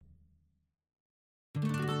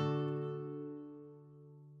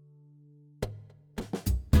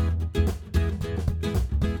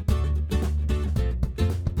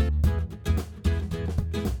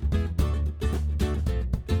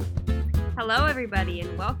Hello, everybody,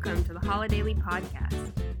 and welcome to the Holidaily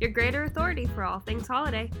Podcast, your greater authority for all things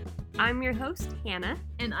holiday. I'm your host, Hannah.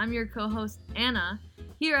 And I'm your co-host, Anna.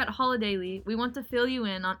 Here at Holidaily, we want to fill you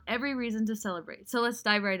in on every reason to celebrate. So let's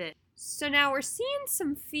dive right in. So now we're seeing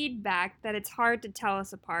some feedback that it's hard to tell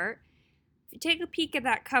us apart. If you take a peek at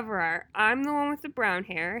that cover art, I'm the one with the brown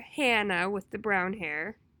hair, Hannah with the brown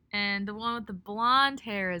hair. And the one with the blonde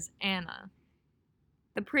hair is Anna.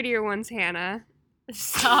 The prettier one's Hannah.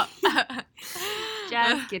 Stop.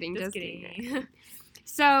 Just kidding.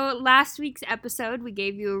 So last week's episode, we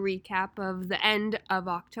gave you a recap of the end of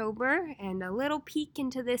October and a little peek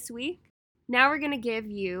into this week. Now we're going to give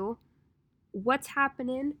you what's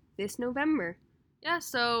happening this November. Yeah,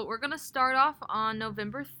 so we're going to start off on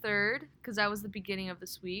November 3rd, because that was the beginning of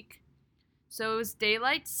this week. So it was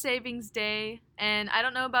Daylight Savings Day, and I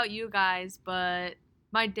don't know about you guys, but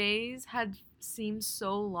my days had seemed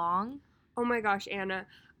so long. Oh my gosh, Anna,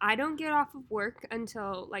 I don't get off of work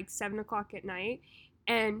until like 7 o'clock at night,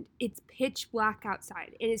 and it's pitch black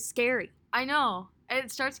outside. It is scary. I know. It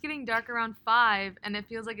starts getting dark around 5, and it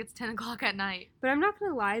feels like it's 10 o'clock at night. But I'm not going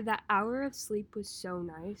to lie, that hour of sleep was so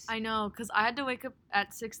nice. I know, because I had to wake up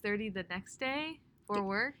at 6:30 the next day for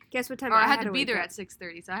work. Guess what time I had to wake be there up? at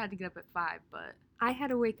 6:30, so I had to get up at 5, but... I had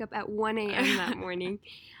to wake up at 1 a.m. that morning.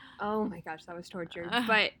 Oh my gosh, that was torture.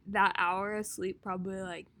 But that hour of sleep probably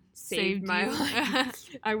like saved my life.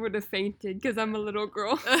 I would have fainted because I'm a little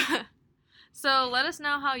girl. So let us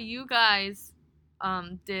know how you guys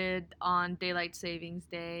did on Daylight Savings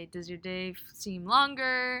Day. Does your day seem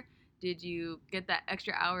longer? Did you get that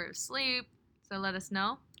extra hour of sleep? So let us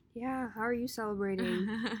know. Yeah, how are you celebrating?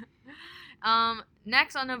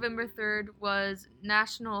 Next on November 3rd was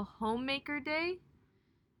National Homemaker Day,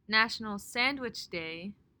 National Sandwich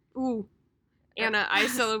Day. Ooh, Anna, I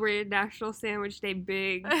celebrated National Sandwich Day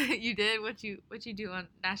big. You did? What you do on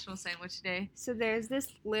National Sandwich Day? So there's this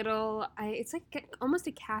little, it's like almost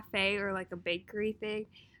a cafe or like a bakery thing,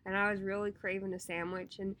 and I was really craving a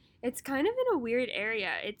sandwich, and it's kind of in a weird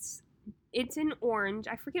area. It's in Orange.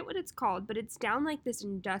 I forget what it's called, but it's down like this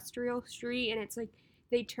industrial street, and it's like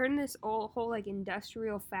they turned this whole like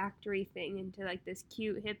industrial factory thing into like this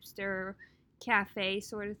cute hipster cafe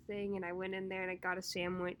sort of thing, and I went in there and I got a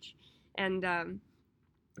sandwich, and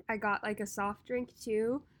I got like a soft drink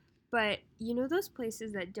too. But you know those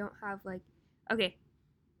places that don't have like, okay,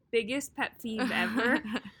 biggest pet peeve ever,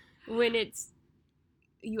 when it's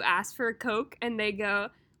you ask for a Coke and they go,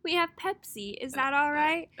 we have Pepsi, is that all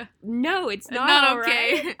right? No, it's not all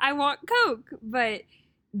okay. right. I want Coke. But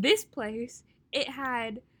this place, it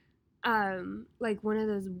had like one of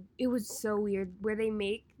those, it was so weird, where they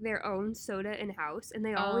make their own soda in-house, and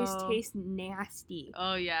they always taste nasty.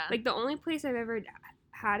 Oh, yeah. Like, the only place I've ever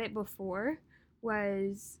had it before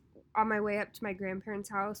was on my way up to my grandparents'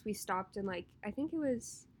 house. We stopped in, like, I think it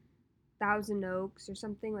was Thousand Oaks or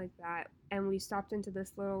something like that, and we stopped into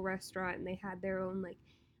this little restaurant, and they had their own, like,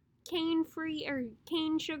 cane-free or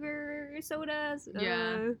cane sugar sodas.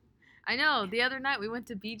 Yeah. I know. The other night we went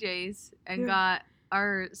to BJ's and got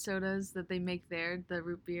our sodas that they make there, the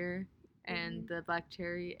root beer and the black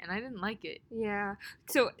cherry, and I didn't like it. Yeah.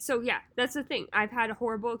 So yeah, that's the thing. I've had a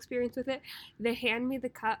horrible experience with it. They hand me the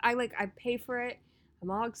cup. I pay for it. I'm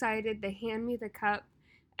all excited. They hand me the cup,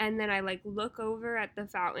 and then I like look over at the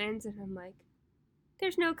fountains, and I'm like,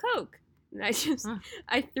 there's no Coke. And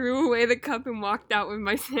I threw away the cup and walked out with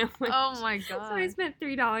my sandwich. Oh my god. So I spent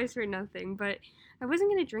 $3 for nothing, but I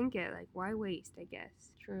wasn't going to drink it. Like, why waste, I guess.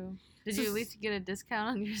 True. Did you at least get a discount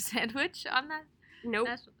on your sandwich on that? Nope.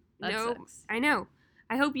 Nope. I know.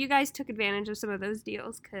 I hope you guys took advantage of some of those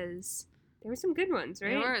deals, because there were some good ones,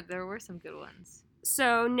 right? There were some good ones.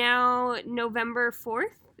 So now November 4th.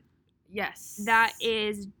 Yes. That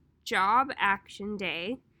is Job Action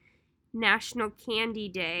Day, National Candy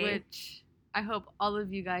Day. Which I hope all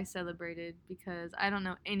of you guys celebrated, because I don't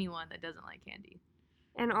know anyone that doesn't like candy.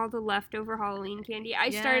 And all the leftover Halloween candy. I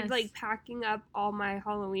started like packing up all my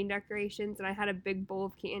Halloween decorations, and I had a big bowl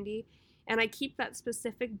of candy. And I keep that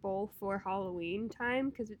specific bowl for Halloween time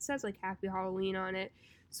because it says like Happy Halloween on it.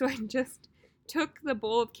 So I just took the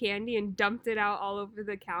bowl of candy and dumped it out all over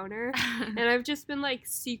the counter. And I've just been like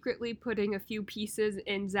secretly putting a few pieces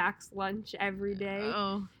in Zach's lunch every day.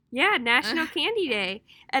 Oh. Yeah, National Candy Day.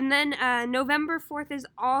 And then November 4th is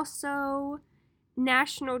also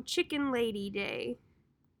National Chicken Lady Day.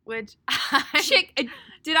 Which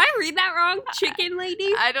did I read that wrong? Chicken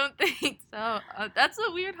Lady? I don't think so. That's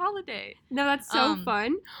a weird holiday. No, that's so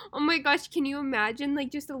fun. Oh my gosh, can you imagine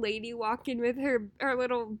like just a lady walking with her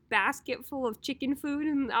little basket full of chicken food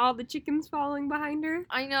and all the chickens falling behind her?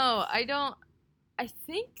 I know. I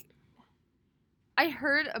think I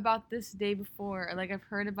heard about this day before. Like, I've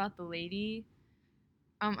heard about the lady.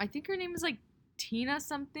 I think her name is like Tina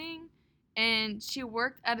something, and she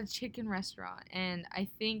worked at a chicken restaurant, and I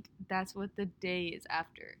think that's what the day is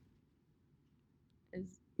after. Is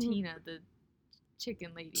Tina the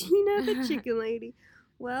chicken lady? Tina the chicken lady.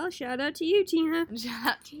 Well, shout out to you, Tina. Shout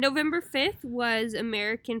out to- November 5th was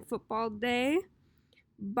American Football Day,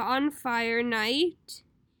 Bonfire Night,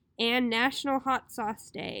 and National Hot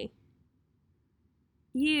Sauce Day.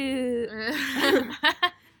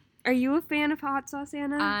 Are you a fan of hot sauce,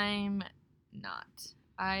 Anna? I'm not.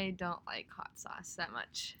 I don't like hot sauce that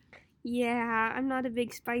much. Yeah, I'm not a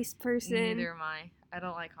big spice person. Neither am I. I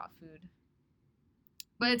don't like hot food.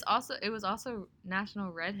 But it was also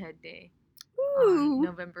National Redhead Day on Ooh,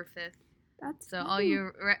 November 5th. that's So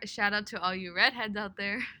cool. shout out to all you redheads out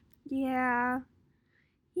there. Yeah.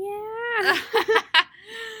 Yeah.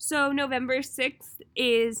 So November 6th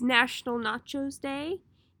is National Nachos Day,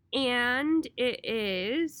 and it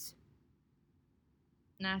is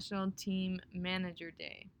National Team Manager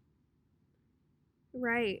Day.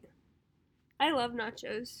 right. I love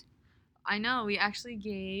nachos. I know, we actually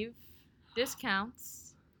gave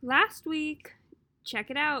discounts. Last week,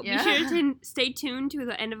 check it out. Yeah. Be sure to stay tuned to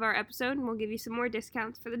the end of our episode, and we'll give you some more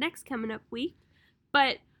discounts for the next coming up week.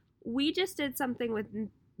 But we just did something with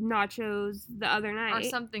nachos the other night. Or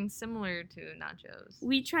something similar to nachos.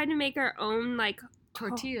 We tried to make our own like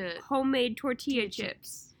homemade tortilla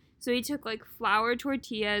chips. So we took like flour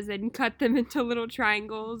tortillas and cut them into little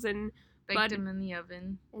triangles and Baked them in the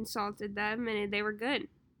oven. and salted them, and they were good.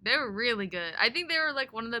 They were really good. I think they were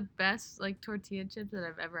like one of the best like tortilla chips that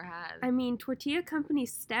I've ever had. I mean, tortilla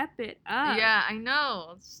companies step it up. Yeah, I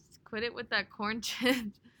know. Just quit it with that corn chip.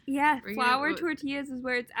 Yeah, Bring it flour with- tortillas is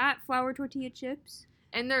where it's at. Flour tortilla chips.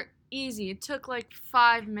 And they're easy. It took like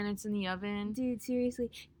 5 minutes in the oven. Dude, seriously.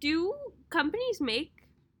 Do companies make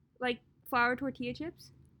like flour tortilla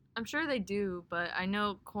chips? I'm sure they do, but I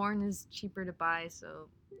know corn is cheaper to buy, so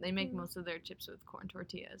they make most of their chips with corn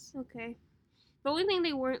tortillas. Okay. The only thing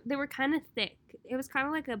they were kind of thick. It was kind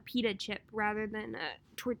of like a pita chip rather than a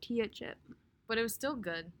tortilla chip. But it was still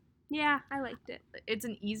good. Yeah, I liked it. It's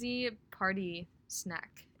an easy party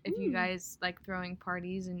snack. If you guys like throwing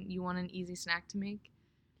parties and you want an easy snack to make.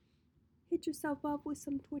 Hit yourself up with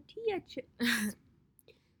some tortilla chips.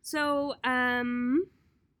 So,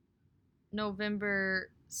 November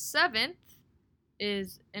 7th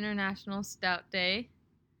is International Stout Day.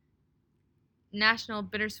 National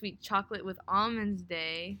Bittersweet Chocolate with Almonds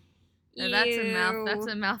Day. Now, that's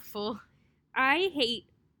a mouthful. I hate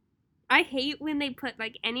when they put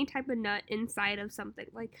like any type of nut inside of something.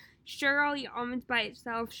 Like, sure, I'll eat almonds by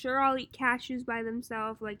itself. Sure, I'll eat cashews by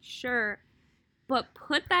themselves. Like, sure. But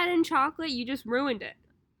put that in chocolate, you just ruined it.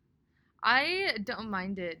 I don't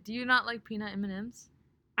mind it. Do you not like peanut M&Ms?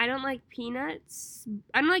 I don't like peanuts.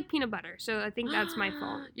 I don't like peanut butter, so I think that's my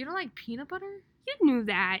fault. You don't like peanut butter? You knew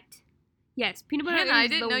that. Yes, peanut butter Hannah, is I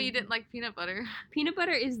didn't know you didn't like peanut butter. Peanut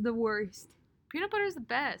butter is the worst. Peanut butter is the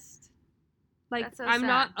best. Like, That's so I'm sad.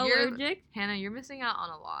 not You're- allergic. Hannah, you're missing out on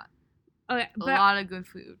a lot. Okay, A but lot of good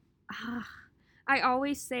food. I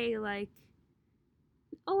always say, like,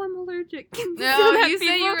 oh, I'm allergic. No, that you say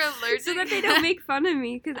people- you're allergic. So that they don't make fun of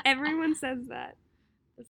me, because everyone says that.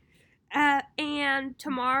 And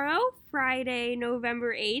tomorrow, Friday,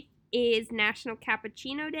 November 8th, is National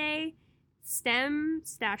Cappuccino Day,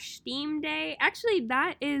 STEM/STEAM Day. Actually,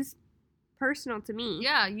 that is personal to me.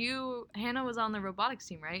 Yeah, Hannah was on the robotics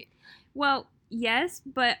team, right? Well, yes,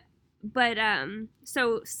 but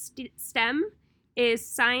so STEM is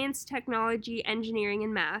science, technology, engineering,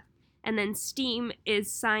 and math, and then STEAM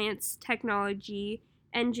is science, technology,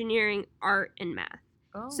 engineering, art, and math.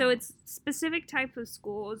 Oh. So it's specific type of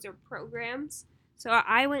schools or programs. So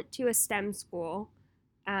I went to a STEM school,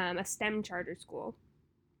 a STEM charter school.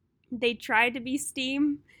 They tried to be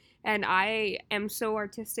STEAM, and I am so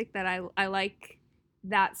artistic that I like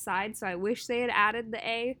that side. So I wish they had added the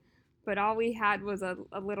A, but all we had was a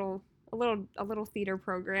little theater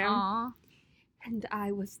program, Aw. and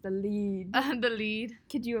I was the lead. The lead.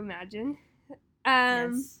 Could you imagine?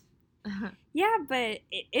 Yes. Yeah, but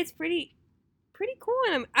it's pretty cool,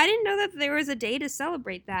 and I didn't know that there was a day to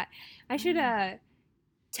celebrate that. I should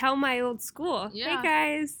tell my old school. Yeah. Hey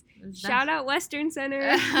guys, shout out Western Center.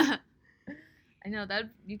 I know that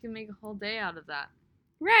you can make a whole day out of that.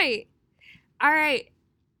 Right. All right,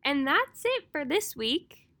 and that's it for this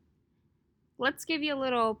week. Let's give you a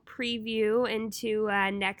little preview into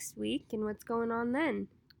next week and what's going on then.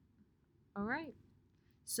 All right.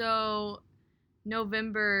 So,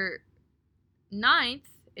 November 9th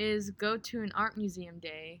is Go to an Art Museum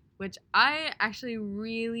Day, which I actually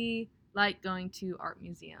really, like going to art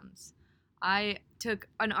museums. I took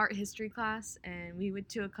an art history class and we went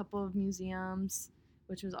to a couple of museums,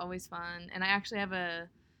 which was always fun. And I actually have a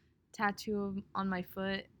tattoo on my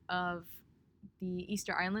foot of the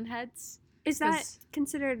Easter Island heads. Is that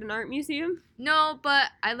considered an art museum? No, but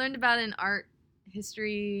I learned about it in art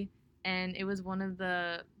history, and it was one of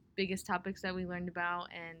the biggest topics that we learned about,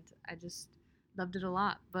 and I just loved it a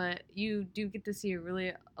lot. But you do get to see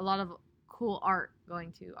a lot of cool art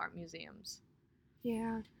going to art museums.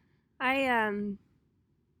 Yeah. I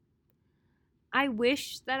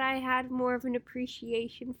wish that I had more of an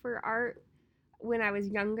appreciation for art when I was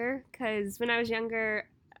younger, because when I was younger,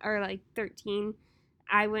 or like 13,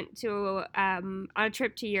 I went to on a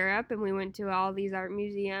trip to Europe, and we went to all these art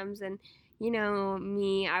museums, and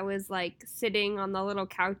me, I was like sitting on the little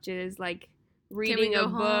couches, like reading a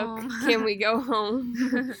book. Can we go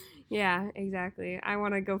home? Yeah, exactly. I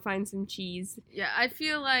want to go find some cheese. Yeah, I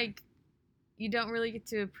feel like you don't really get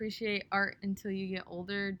to appreciate art until you get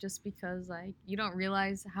older, just because like you don't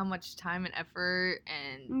realize how much time and effort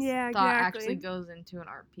and thought actually goes into an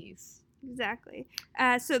art piece. Exactly.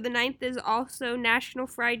 So the 9th is also National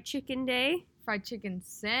Fried Chicken Day. Fried Chicken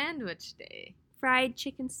Sandwich Day. Fried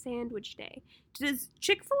Chicken Sandwich Day. Does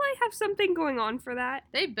Chick-fil-A have something going on for that?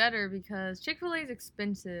 They better, because Chick-fil-A is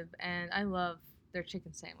expensive, and I love their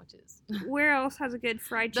chicken sandwiches. Where else has a good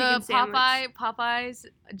fried chicken sandwich? Popeyes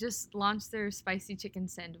just launched their spicy chicken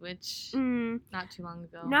sandwich not too long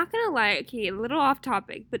ago. Not gonna lie, okay, a little off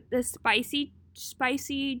topic, but the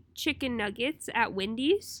spicy chicken nuggets at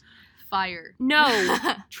Wendy's? Fire. No,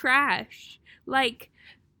 trash. Like,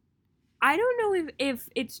 I don't know if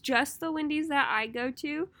it's just the Wendy's that I go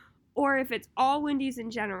to, or if it's all Wendy's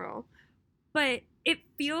in general, but it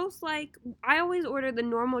feels like I always order the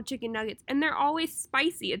normal chicken nuggets, and they're always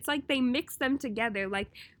spicy. It's like they mix them together. Like,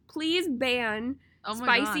 please ban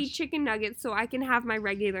spicy chicken nuggets so I can have my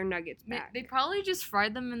regular nuggets back. They probably just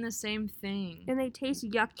fried them in the same thing. And they taste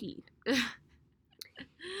yucky.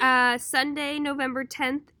 Sunday, November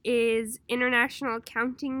 10th is International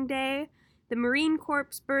Accounting Day, the Marine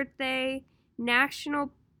Corps birthday,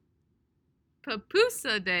 National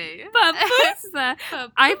Papusa Day. Papusa.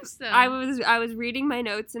 Papusa. I was reading my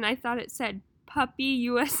notes and I thought it said Puppy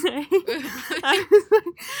USA. I was like,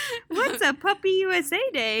 what's a Puppy USA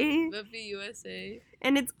Day? Puppy USA.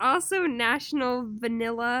 And it's also National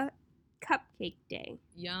Vanilla Cupcake Day.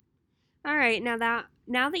 Yum. All right, now that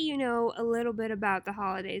you know a little bit about the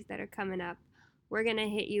holidays that are coming up, we're gonna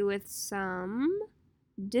hit you with some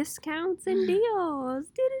discounts and deals.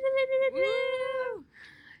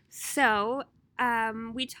 So,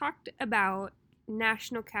 we talked about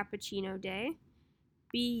National Cappuccino Day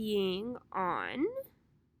being on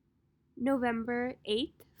November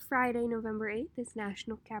 8th. Friday, November 8th is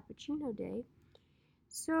National Cappuccino Day.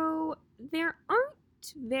 So, there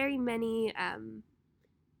aren't very many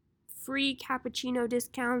free cappuccino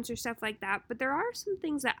discounts or stuff like that, but there are some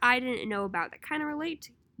things that I didn't know about that kind of relate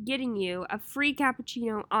to getting you a free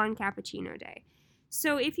cappuccino on Cappuccino Day.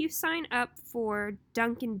 So if you sign up for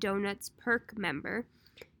Dunkin' Donuts Perk member,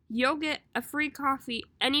 you'll get a free coffee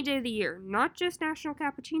any day of the year, not just National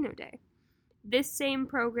Cappuccino Day. This same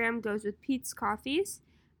program goes with Peet's Coffees.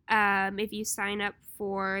 If you sign up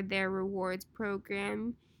for their rewards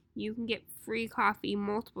program, you can get free coffee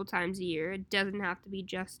multiple times a year. It doesn't have to be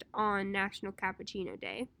just on National Cappuccino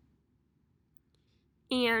Day.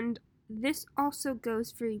 And this also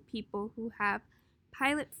goes for people who have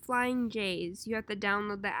Pilot Flying J's. You have to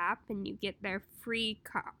download the app and you get their free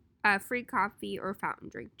coffee or fountain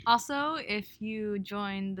drink. Also, if you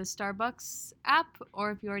join the Starbucks app,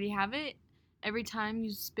 or if you already have it, every time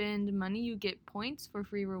you spend money, you get points for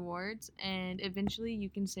free rewards, and eventually you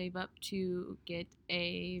can save up to get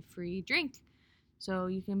a free drink. So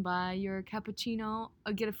you can buy your cappuccino,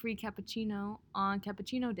 get a free cappuccino on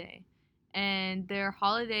Cappuccino Day. And their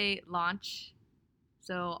holiday launch,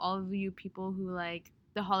 so all of you people who like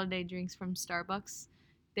the holiday drinks from Starbucks,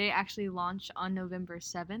 they actually launch on November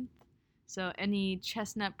 7th. So any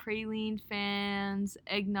chestnut praline fans,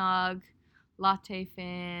 eggnog latte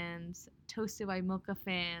fans, toasted white mocha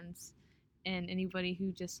fans, and anybody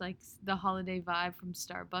who just likes the holiday vibe from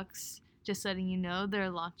Starbucks, just letting you know their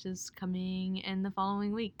launch is coming in the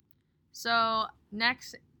following week. So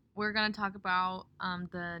next, we're going to talk about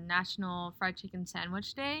the National Fried Chicken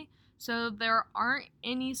Sandwich Day. So there aren't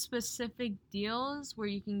any specific deals where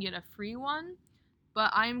you can get a free one,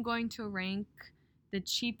 but I'm going to rank the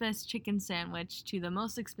cheapest chicken sandwich to the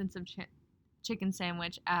most expensive chicken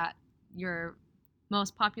sandwich at your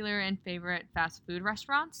most popular and favorite fast food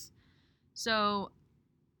restaurants. So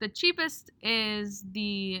The cheapest is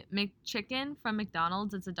the McChicken from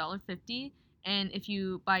McDonald's. It's $1.50, and if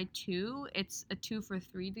you buy two, it's a 2 for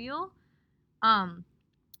 $3 deal.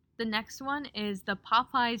 The next one is the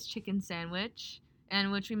Popeyes chicken sandwich,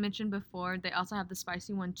 and which we mentioned before. They also have the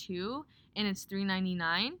spicy one too, and it's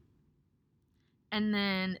 $3.99. And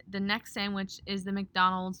then the next sandwich is the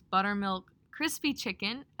McDonald's buttermilk crispy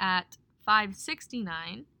chicken at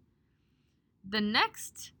 $5.69. The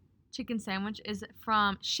next chicken sandwich is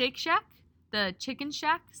from Shake Shack, the Chicken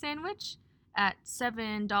Shack sandwich at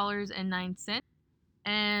 $7.09.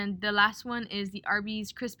 And the last one is the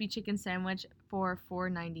Arby's crispy chicken sandwich for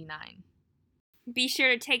 $4.99. Be sure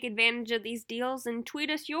to take advantage of these deals and tweet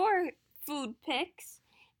us your food picks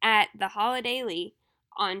at The Holiday Lee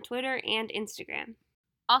on Twitter and Instagram.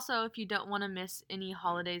 Also, if you don't want to miss any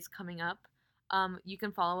holidays coming up, you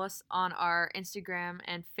can follow us on our Instagram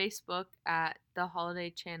and Facebook at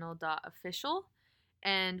theholidaychannel.official.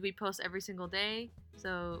 And we post every single day,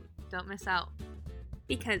 so don't miss out.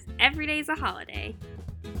 Because every day's a holiday.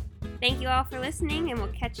 Thank you all for listening, and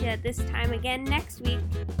we'll catch you at this time again next week.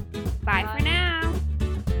 Bye. For now.